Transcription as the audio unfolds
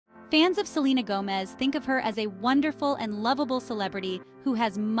Fans of Selena Gomez think of her as a wonderful and lovable celebrity who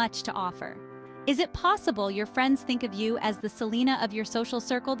has much to offer. Is it possible your friends think of you as the Selena of your social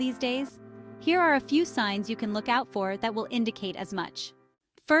circle these days? Here are a few signs you can look out for that will indicate as much.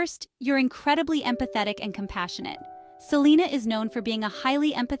 First, you're incredibly empathetic and compassionate. Selena is known for being a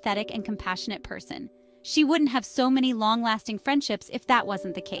highly empathetic and compassionate person. She wouldn't have so many long-lasting friendships if that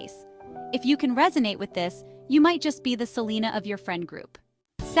wasn't the case. If you can resonate with this, you might just be the Selena of your friend group.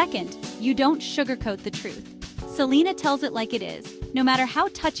 Second, you don't sugarcoat the truth. Selena tells it like it is, no matter how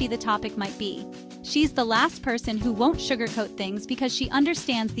touchy the topic might be. She's the last person who won't sugarcoat things because she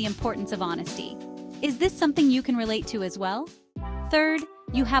understands the importance of honesty. Is this something you can relate to as well? Third,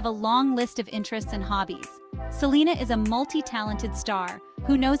 you have a long list of interests and hobbies. Selena is a multi-talented star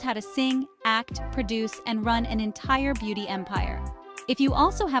who knows how to sing, act, produce, and run an entire beauty empire. If you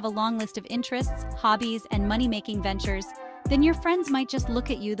also have a long list of interests, hobbies, and money-making ventures, then your friends might just look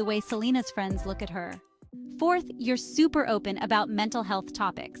at you the way Selena's friends look at her. Fourth, you're super open about mental health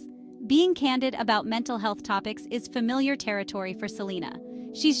topics. Being candid about mental health topics is familiar territory for Selena.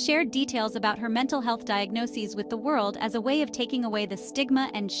 She's shared details about her mental health diagnoses with the world as a way of taking away the stigma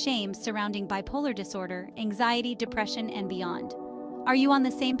and shame surrounding bipolar disorder, anxiety, depression, and beyond. Are you on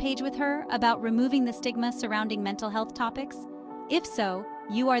the same page with her about removing the stigma surrounding mental health topics? If so,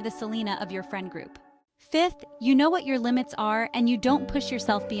 you are the Selena of your friend group. Fifth, you know what your limits are and you don't push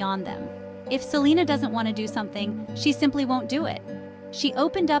yourself beyond them. If Selena doesn't want to do something, she simply won't do it. She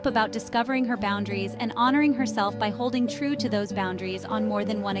opened up about discovering her boundaries and honoring herself by holding true to those boundaries on more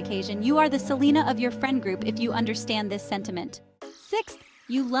than one occasion. You are the Selena of your friend group if you understand this sentiment. Sixth,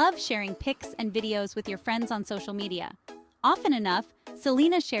 you love sharing pics and videos with your friends on social media. Often enough,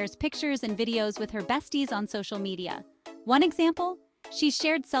 Selena shares pictures and videos with her besties on social media. One example? She's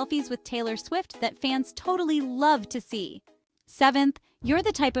shared selfies with Taylor Swift that fans totally love to see. Seventh, you're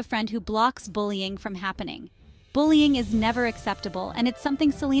the type of friend who blocks bullying from happening. Bullying is never acceptable, and it's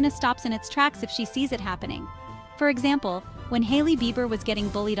something Selena stops in its tracks if she sees it happening. For example, when Hailey Bieber was getting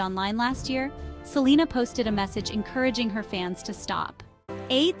bullied online last year, Selena posted a message encouraging her fans to stop.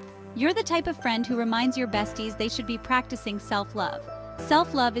 Eighth, you're the type of friend who reminds your besties they should be practicing self-love.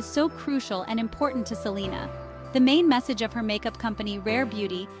 Self-love is so crucial and important to Selena. The main message of her makeup company, Rare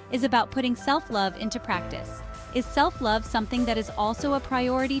Beauty, is about putting self-love into practice. Is self-love something that is also a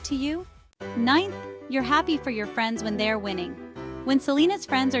priority to you? Ninth, you're happy for your friends when they're winning. When Selena's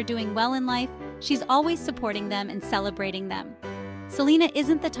friends are doing well in life, she's always supporting them and celebrating them. Selena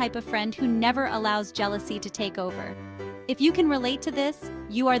isn't the type of friend who never allows jealousy to take over. If you can relate to this,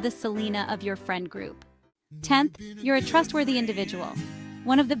 you are the Selena of your friend group. 10th, you're a trustworthy individual.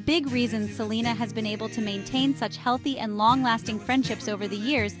 One of the big reasons Selena has been able to maintain such healthy and long-lasting friendships over the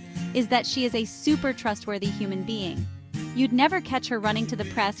years is that she is a super trustworthy human being. You'd never catch her running to the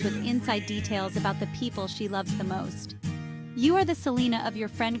press with inside details about the people she loves the most. You are the Selena of your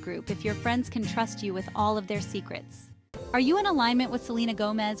friend group if your friends can trust you with all of their secrets. Are you in alignment with Selena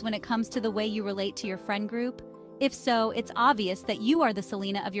Gomez when it comes to the way you relate to your friend group? If so, it's obvious that you are the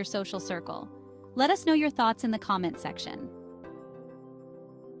Selena of your social circle. Let us know your thoughts in the comment section.